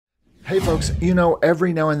Hey folks, you know,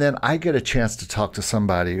 every now and then I get a chance to talk to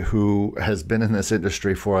somebody who has been in this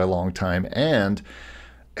industry for a long time and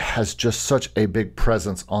has just such a big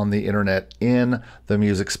presence on the internet in the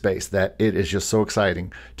music space that it is just so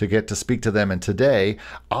exciting to get to speak to them. And today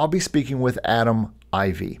I'll be speaking with Adam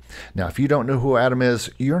Ivy. Now, if you don't know who Adam is,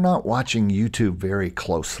 you're not watching YouTube very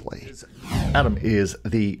closely. Adam is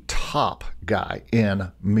the top guy in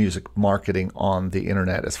music marketing on the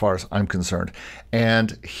internet as far as I'm concerned,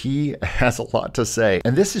 and he has a lot to say.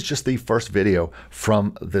 And this is just the first video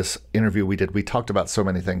from this interview we did. We talked about so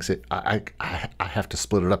many things. I have to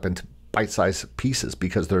split it up into bite-sized pieces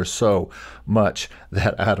because there's so much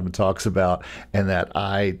that Adam talks about and that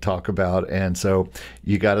I talk about. And so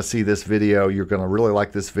you got to see this video. You're going to really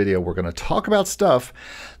like this video. We're going to talk about stuff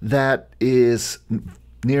that is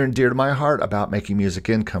near and dear to my heart about making music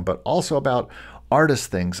income, but also about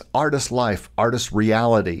artist things, artist life, artist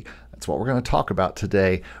reality. That's what we're going to talk about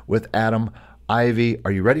today with Adam Ivy.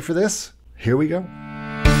 Are you ready for this? Here we go.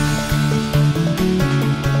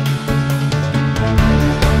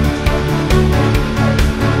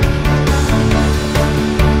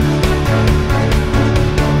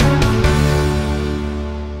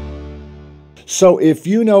 So if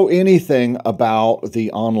you know anything about the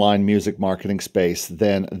online music marketing space,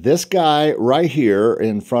 then this guy right here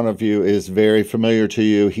in front of you is very familiar to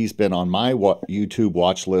you. He's been on my YouTube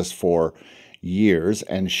watch list for years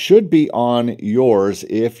and should be on yours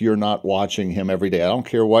if you're not watching him every day. I don't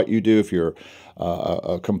care what you do, if you're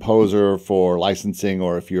a composer for licensing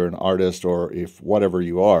or if you're an artist or if whatever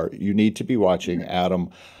you are, you need to be watching Adam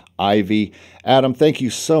Ivy. Adam, thank you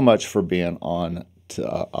so much for being on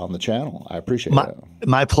the channel. I appreciate it.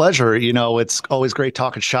 My pleasure. You know, it's always great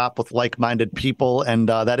talking shop with like-minded people, and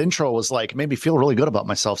that intro was like made me feel really good about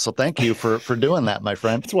myself. So thank you for doing that, my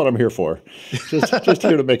friend. That's what I'm here for. Just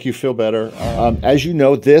here to make you feel better. As you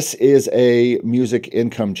know, this is a music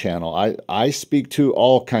income channel. I speak to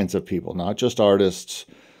all kinds of people, not just artists,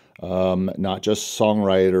 not just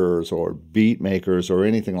songwriters or beat makers or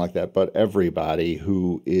anything like that, but everybody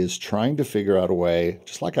who is trying to figure out a way,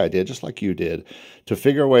 just like I did, just like you did, to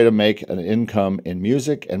figure a way to make an income in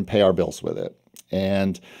music and pay our bills with it.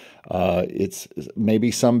 And it's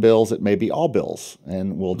maybe some bills, it may be all bills,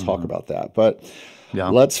 and we'll talk about that. But yeah,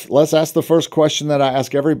 let's ask the first question that I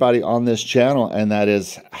ask everybody on this channel, and that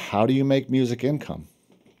is, how do you make music income?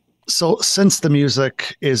 So since the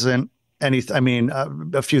music isn't anything, I mean,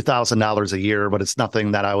 a few $1,000s a year, but it's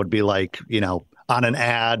nothing that I would be like, you know, on an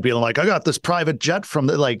ad being like, I got this private jet from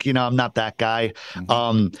the, like, you know, I'm not that guy.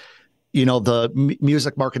 Mm-hmm. You know, the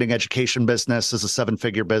music marketing education business is a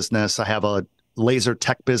 7-figure business. I have a laser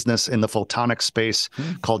tech business in the photonic space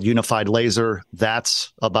called Unified Laser.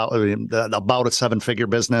 That's about a 7-figure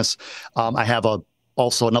business. I have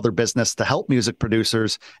also another business to help music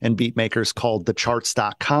producers and beat makers called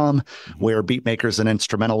thecharts.com, where beat makers and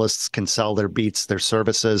instrumentalists can sell their beats, their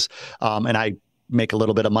services. And I make a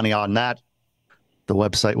little bit of money on that. The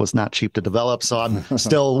website was not cheap to develop, so I'm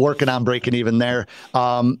still working on breaking even there.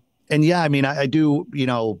 And yeah, I mean, I do, you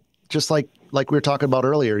know, just like we were talking about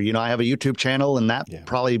earlier, you know, I have a YouTube channel and that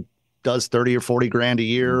probably does 30 or 40 grand a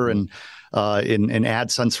year. And in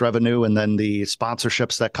AdSense revenue, and then the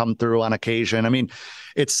sponsorships that come through on occasion. I mean,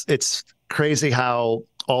 it's crazy how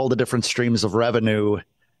all the different streams of revenue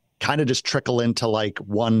kind of just trickle into like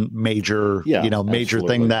one major, major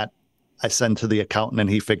thing that I send to the accountant and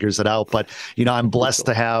he figures it out. But, you know, I'm blessed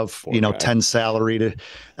to have, you know, 10 salaried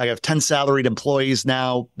employees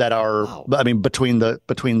now that are, I mean, between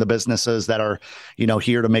the businesses that are, you know,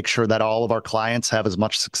 here to make sure that all of our clients have as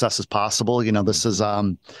much success as possible. You know, this is,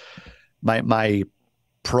 my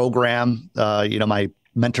program, you know, my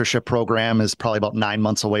mentorship program is probably about 9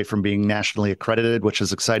 months away from being nationally accredited, which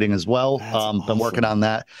is exciting as well. Awesome. Been working on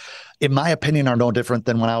that. In my opinion, are no different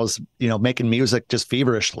than when I was, you know, making music just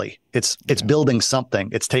feverishly. It's building something.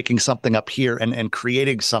 It's taking something up here and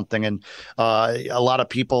creating something. And a lot of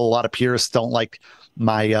people, a lot of purists don't like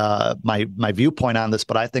my viewpoint on this,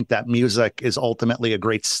 but I think that music is ultimately a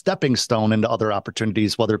great stepping stone into other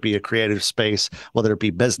opportunities, whether it be a creative space, whether it be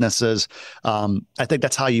businesses. I think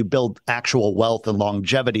that's how you build actual wealth and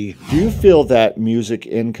longevity. Do you feel that music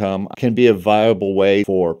income can be a viable way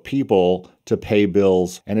for people to pay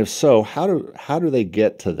bills? And if so, how do they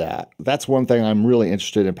get to that? That's one thing I'm really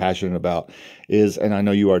interested and passionate about is, and I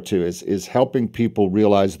know you are too, is helping people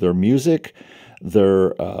realize their music,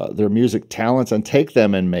 their music talents, and take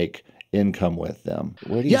them and make income with them.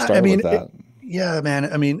 Where do you start with that? Yeah,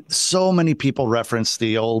 man. I mean, so many people reference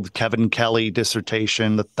the old Kevin Kelly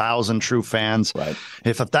dissertation, the 1,000 true fans. Right.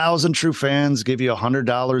 If 1,000 true fans give you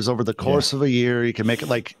 $100 over the course of a year, you can make it.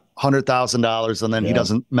 Like, $100,000, and then he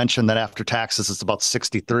doesn't mention that after taxes it's about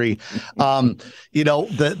 63.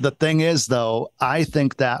 The thing is, though, I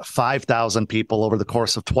think that 5,000 people over the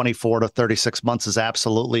course of 24 to 36 months is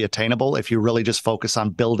absolutely attainable if you really just focus on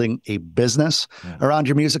building a business around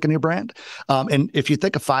your music and your brand. And if you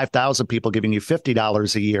think of 5,000 people giving you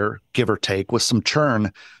 $50 a year, give or take, with some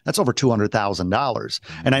churn, that's over $200,000.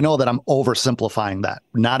 And I know that I'm oversimplifying that.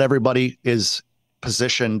 Not everybody is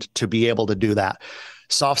positioned to be able to do that.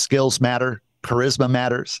 Soft skills matter. Charisma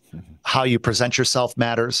matters. How you present yourself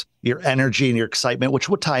matters. Your energy and your excitement, which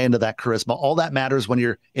would tie into that charisma. All that matters when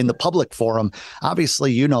you're in the public forum.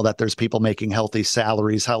 Obviously, you know that there's people making healthy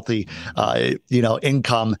salaries, healthy,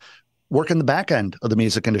 income, work in the back end of the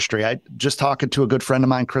music industry. I just talking to a good friend of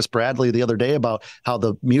mine, Chris Bradley, the other day about how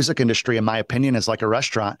the music industry, in my opinion, is like a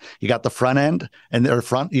restaurant. You got the front end and their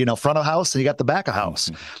front of house, and you got the back of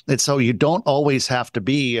house. And so you don't always have to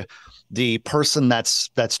be the person that's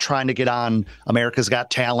trying to get on America's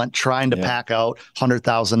Got Talent, trying to pack out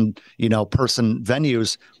 100,000, person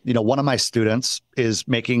venues. One of my students is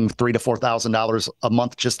making $3,000 to $4,000 a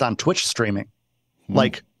month just on Twitch streaming,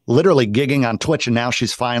 like literally gigging on Twitch. And now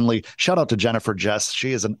she's finally, shout out to Jennifer Jess.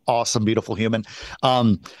 She is an awesome, beautiful human.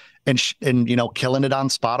 And killing it on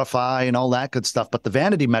Spotify and all that good stuff. But the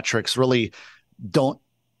vanity metrics really don't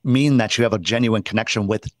mean that you have a genuine connection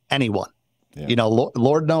with anyone. Yeah.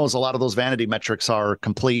 Lord knows a lot of those vanity metrics are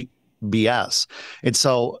complete BS. And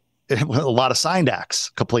so a lot of signed acts,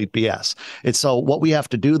 complete BS. And so what we have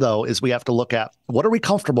to do, though, is we have to look at what are we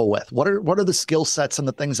comfortable with? What are the skill sets and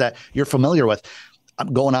the things that you're familiar with?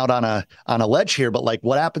 I'm going out on a ledge here, but like,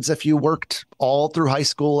 what happens if you worked all through high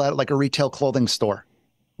school at like a retail clothing store?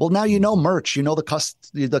 Well, now you know merch,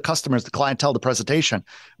 the customers, the clientele, the presentation.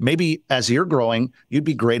 Maybe as you're growing, you'd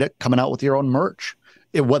be great at coming out with your own merch.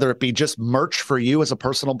 Whether it be just merch for you as a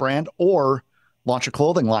personal brand or launch a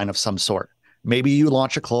clothing line of some sort. Maybe you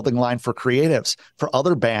launch a clothing line for creatives, for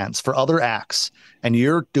other bands, for other acts, and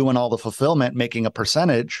you're doing all the fulfillment, making a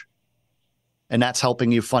percentage, and that's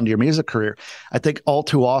helping you fund your music career. I think all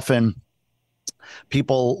too often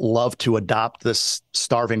people love to adopt this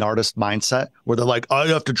starving artist mindset where they're like, I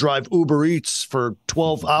have to drive Uber Eats for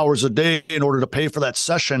 12 hours a day in order to pay for that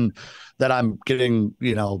session that I'm getting,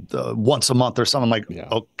 once a month or something. Like,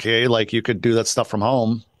 okay, like you could do that stuff from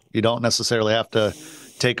home. You don't necessarily have to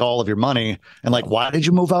take all of your money. And like, why did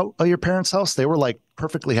you move out of your parents' house? They were like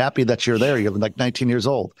perfectly happy that you're there. You're like 19 years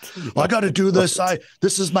old. Well, I got to do this.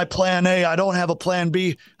 This is my plan A. I don't have a plan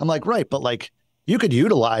B. I'm like, right. But like, you could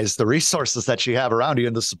utilize the resources that you have around you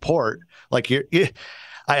and the support. Like I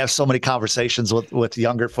have so many conversations with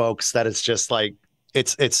younger folks that it's just like,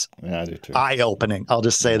 it's I do too. Eye-opening. I'll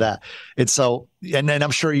just say that. It's so, and then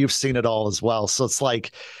I'm sure you've seen it all as well. So it's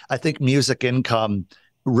like, I think music income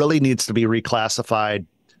really needs to be reclassified,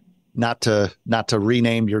 not to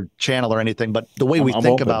rename your channel or anything, but the way I'm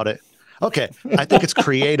think about it. Okay. I think it's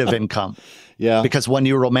creative income. Yeah. Because when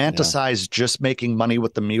you romanticize just making money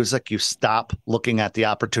with the music, you stop looking at the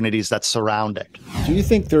opportunities that surround it. Do you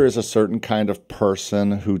think there is a certain kind of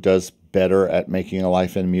person who does better at making a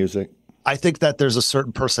life in music? I think that there's a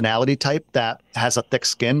certain personality type that has a thick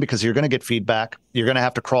skin because you're going to get feedback. You're going to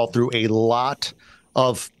have to crawl through a lot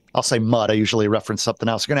of, I'll say mud. I usually reference something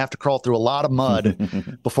else. You're going to have to crawl through a lot of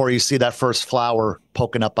mud before you see that first flower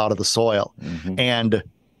poking up out of the soil. And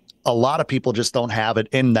a lot of people just don't have it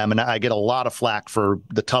in them. And I get a lot of flack for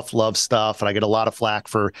the tough love stuff. And I get a lot of flack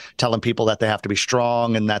for telling people that they have to be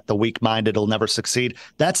strong and that the weak-minded will never succeed.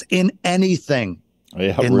 That's in anything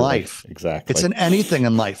in life. Exactly. It's in anything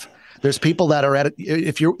in life. There's people that are at it.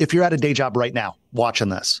 If you're at a day job right now watching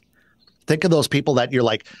this, think of those people that you're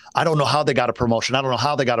like, I don't know how they got a promotion. I don't know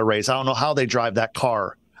how they got a raise. I don't know how they drive that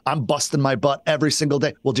car. I'm busting my butt every single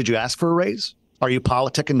day. Well, did you ask for a raise? Are you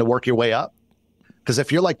politicking to work your way up? Because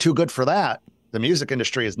if you're like too good for that, the music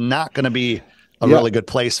industry is not going to be a really good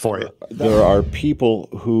place for you. There are people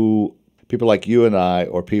like you and I,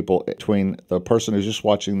 or people between the person who's just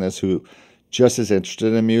watching this who just is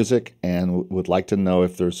interested in music and would like to know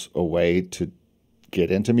if there's a way to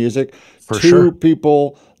get into music. For sure.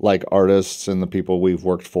 People like artists and the people we've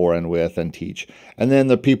worked for and with and teach. And then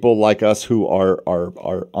the people like us who are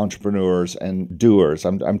entrepreneurs and doers.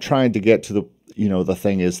 I'm trying to get to the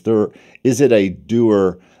thing is it a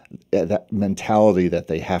doer, that mentality that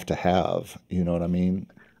they have to have? You know what I mean?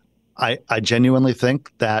 I genuinely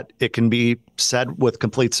think that it can be said with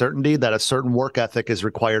complete certainty that a certain work ethic is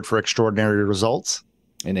required for extraordinary results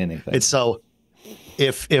in anything. And so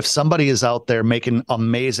if somebody is out there making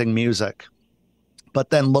amazing music, but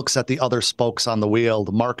then looks at the other spokes on the wheel,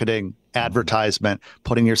 the marketing, advertisement,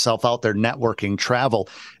 putting yourself out there, networking, travel,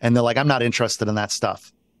 and they're like, I'm not interested in that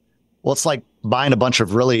stuff. Well, it's like buying a bunch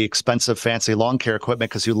of really expensive, fancy lawn care equipment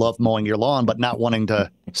because you love mowing your lawn, but not wanting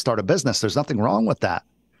to start a business. There's nothing wrong with that.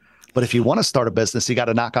 But if you want to start a business, you got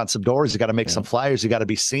to knock on some doors. You got to make some flyers. You got to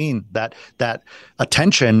be seen. That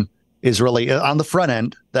attention is really on the front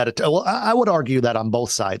end. Well, I would argue that on both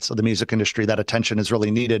sides of the music industry, that attention is really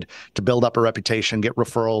needed to build up a reputation, get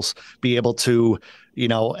referrals, be able to,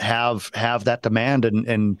 have that demand.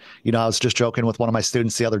 And I was just joking with one of my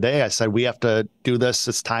students the other day. I said, we have to do this.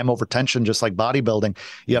 It's time over tension, just like bodybuilding.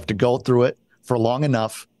 You have to go through it for long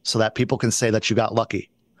enough so that people can say that you got lucky.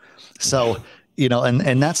 So,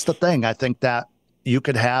 and that's the thing. I think that you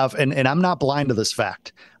could have, and I'm not blind to this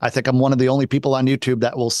fact. I think I'm one of the only people on YouTube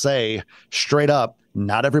that will say straight up,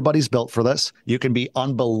 not everybody's built for this. You can be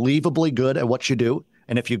unbelievably good at what you do.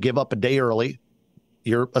 And if you give up a day early,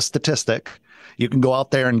 you're a statistic. You can go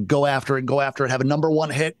out there and go after it, have a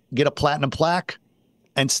 #1 hit, get a platinum plaque,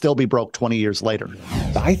 and still be broke 20 years later.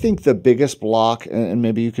 I think the biggest block, and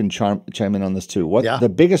maybe you can chime in on this too, the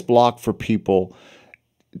biggest block for people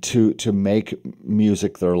to make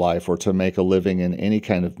music their life, or to make a living in any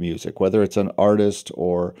kind of music, whether it's an artist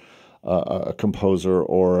or a composer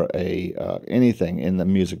or anything in the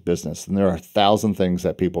music business. And there are 1,000 things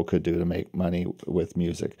that people could do to make money with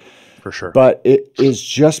music. For sure. But it is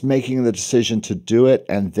just making the decision to do it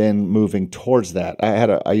and then moving towards that.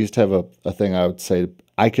 I used to have a thing I would say,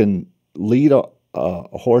 I can lead a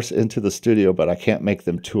horse into the studio, but I can't make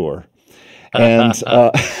them tour. And,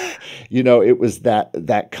 it was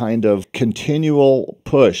that kind of continual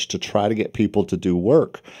push to try to get people to do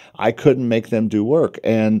work. I couldn't make them do work.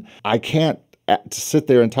 And I can't sit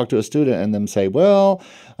there and talk to a student and them say, well,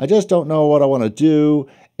 I just don't know what I want to do.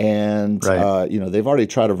 And, they've already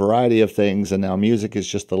tried a variety of things, and now music is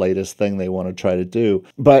just the latest thing they want to try to do.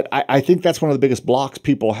 But I think that's one of the biggest blocks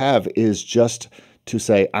people have, is just to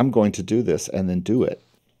say, I'm going to do this, and then do it.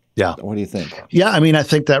 Yeah. What do you think? Yeah. I mean, I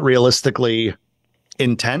think that realistically,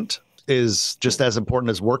 intent is just as important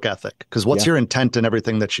as work ethic, because what's your intent in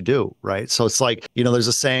everything that you do, right? So it's like, there's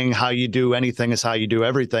a saying, how you do anything is how you do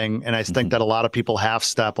everything. And I think that a lot of people half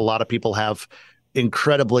step, a lot of people have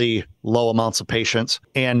incredibly low amounts of patience,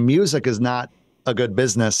 and music is not a good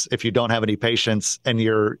business if you don't have any patience and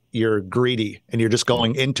you're greedy and you're just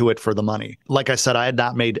going into it for the money. Like I said, I had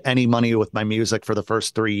not made any money with my music for the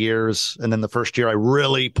first 3 years. And then the first year I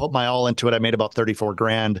really put my all into it. I made about 34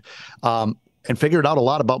 grand. And figured out a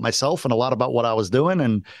lot about myself and a lot about what I was doing,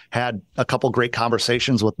 and had a couple great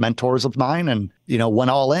conversations with mentors of mine, and,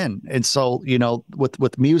 went all in. And so,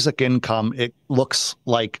 with music income, it looks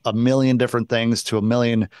like a million different things to a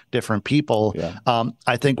million different people. Yeah.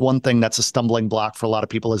 I think one thing that's a stumbling block for a lot of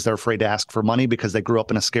people is they're afraid to ask for money, because they grew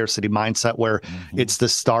up in a scarcity mindset where it's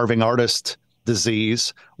this starving artist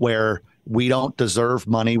disease where we don't deserve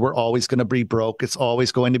money. We're always going to be broke. It's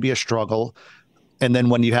always going to be a struggle. And then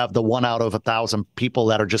when you have the 1 out of 1,000 people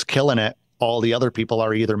that are just killing it, all the other people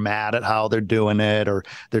are either mad at how they're doing it, or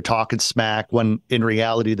they're talking smack, when in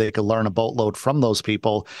reality they could learn a boatload from those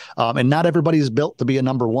people. And not everybody is built to be a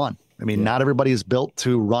 #1. I mean, not everybody is built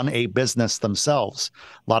to run a business themselves.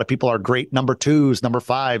 A lot of people are great #2s,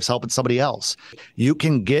 #5s, helping somebody else. You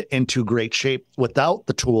can get into great shape without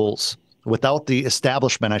the tools, without the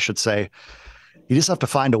establishment, I should say. You just have to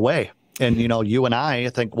find a way. And, you and I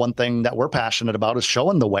think one thing that we're passionate about is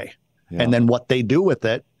showing the way. Yeah. And then what they do with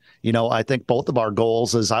it, I think both of our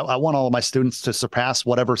goals is I want all of my students to surpass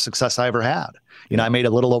whatever success I ever had. I made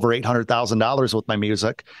a little over $800,000 with my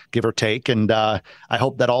music, give or take. And I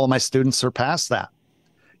hope that all of my students surpass that.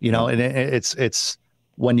 And it's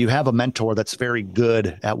when you have a mentor that's very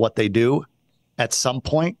good at what they do, at some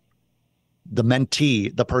point, the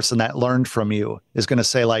mentee, the person that learned from you, is going to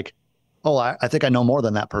say like, oh, I think I know more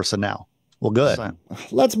than that person now. Well, good.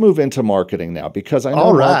 Let's move into marketing now, because I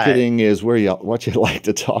know marketing is what you like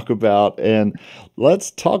to talk about. And let's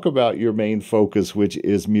talk about your main focus, which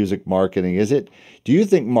is music marketing. Do you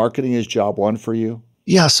think marketing is job one for you?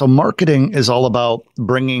 Yeah. So marketing is all about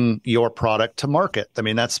bringing your product to market. I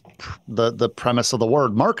mean, that's the premise of the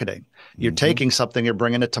word marketing. You're taking something, you're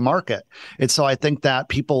bringing it to market. And so I think that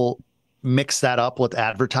people mix that up with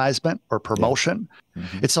advertisement or promotion. Yeah.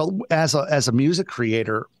 And so as a music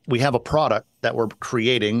creator, we have a product that we're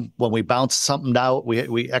creating. When we bounce something out,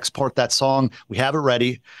 we export that song, we have it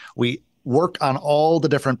ready. We work on all the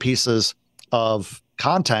different pieces of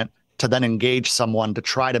content to then engage someone to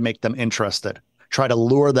try to make them interested, try to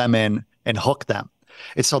lure them in and hook them.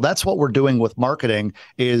 And so that's what we're doing with marketing.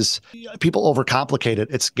 Is people overcomplicate it.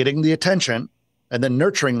 It's getting the attention and then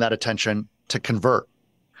nurturing that attention to convert.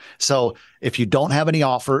 So if you don't have any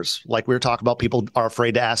offers, like we were talking about, people are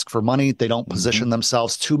afraid to ask for money. They don't position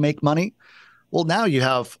themselves to make money. Well, now you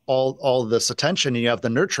have all this attention and you have the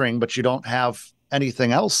nurturing, but you don't have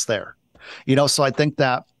anything else there. So I think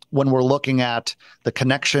that when we're looking at the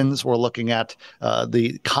connections, we're looking at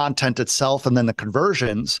the content itself, and then the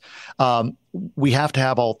conversions. We have to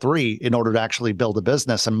have all three in order to actually build a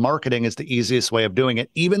business. And marketing is the easiest way of doing it,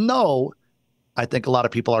 even though I think a lot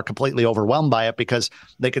of people are completely overwhelmed by it because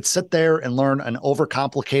they could sit there and learn an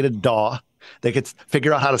overcomplicated DAW. They could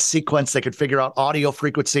figure out how to sequence. They could figure out audio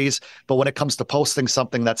frequencies. But when it comes to posting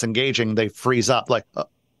something that's engaging, they freeze up. Like,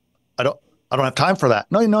 I don't have time for that.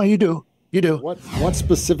 No, you do. You do. What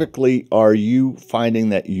specifically are you finding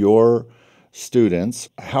that your students,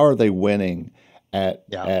 how are they winning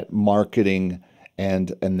at marketing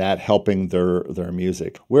and that helping their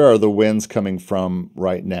music? Where are the wins coming from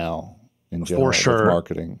right now in general For sure. with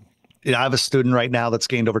marketing? I have a student right now that's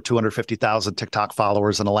gained over 250,000 TikTok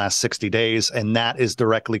followers in the last 60 days. And that is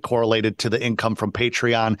directly correlated to the income from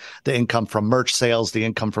Patreon, the income from merch sales, the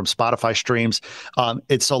income from Spotify streams.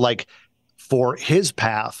 It's so like for his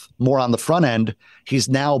path, more on the front end, he's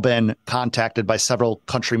now been contacted by several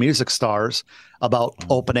country music stars about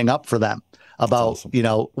opening up for them, about, awesome.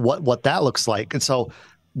 What that looks like. And so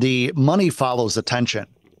the money follows attention.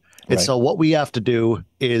 And Right. so what we have to do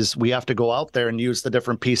is we have to go out there and use the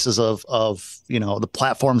different pieces of the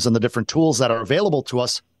platforms and the different tools that are available to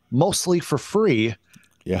us, mostly for free,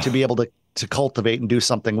 to be able to cultivate and do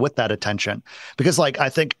something with that attention. Because I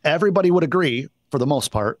think everybody would agree, for the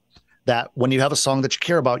most part, that when you have a song that you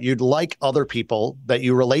care about, you'd like other people that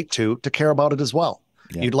you relate to care about it as well.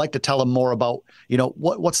 Yeah. You'd like to tell them more about,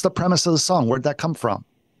 what's the premise of the song? Where'd that come from?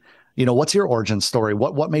 What's your origin story?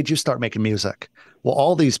 What made you start making music? Well,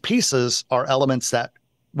 all these pieces are elements that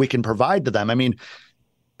we can provide to them. I mean,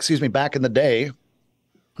 back in the day,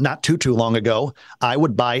 not too long ago, I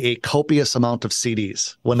would buy a copious amount of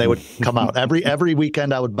CDs when they would come out. Every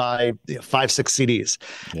weekend, I would buy 5, 6 CDs,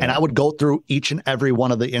 and I would go through each and every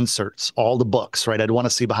one of the inserts, all the books. Right, I'd want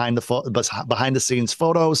to see behind the scenes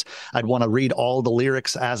photos. I'd want to read all the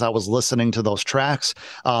lyrics as I was listening to those tracks.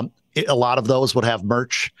 A lot of those would have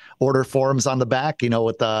merch order forms on the back,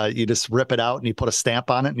 with you just rip it out and you put a stamp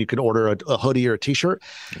on it and you could order a hoodie or a t-shirt.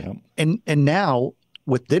 Yeah. And now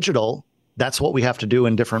with digital, that's what we have to do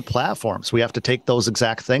in different platforms. We have to take those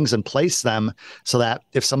exact things and place them so that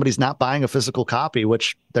if somebody's not buying a physical copy,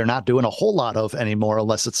 which they're not doing a whole lot of anymore,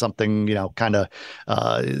 unless it's something, kind of,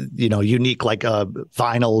 unique, like a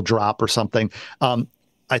vinyl drop or something.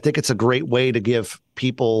 I think it's a great way to give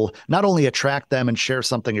people, not only attract them and share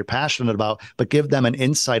something you're passionate about, but give them an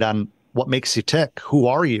insight on what makes you tick. Who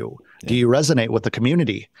are you? Yeah. Do you resonate with the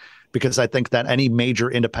community? Because I think that any major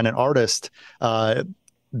independent artist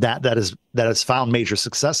that has found major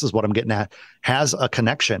success, is what I'm getting at, has a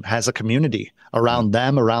connection, has a community around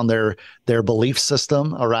them, around their belief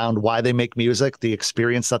system, around why they make music, the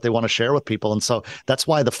experience that they want to share with people. And so that's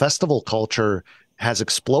why the festival culture has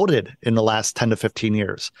exploded in the last 10 to 15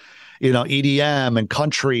 years. EDM and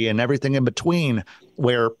country and everything in between,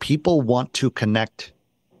 where people want to connect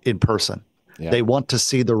in person. Yeah. They want to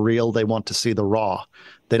see the real, they want to see the raw.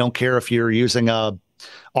 They don't care if you're using a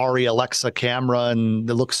Ari Alexa camera and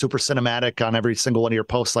it looks super cinematic on every single one of your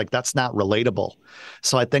posts. Like, that's not relatable.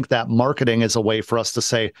 So I think that marketing is a way for us to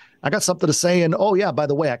say, I got something to say, and oh yeah, by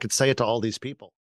the way, I could say it to all these people.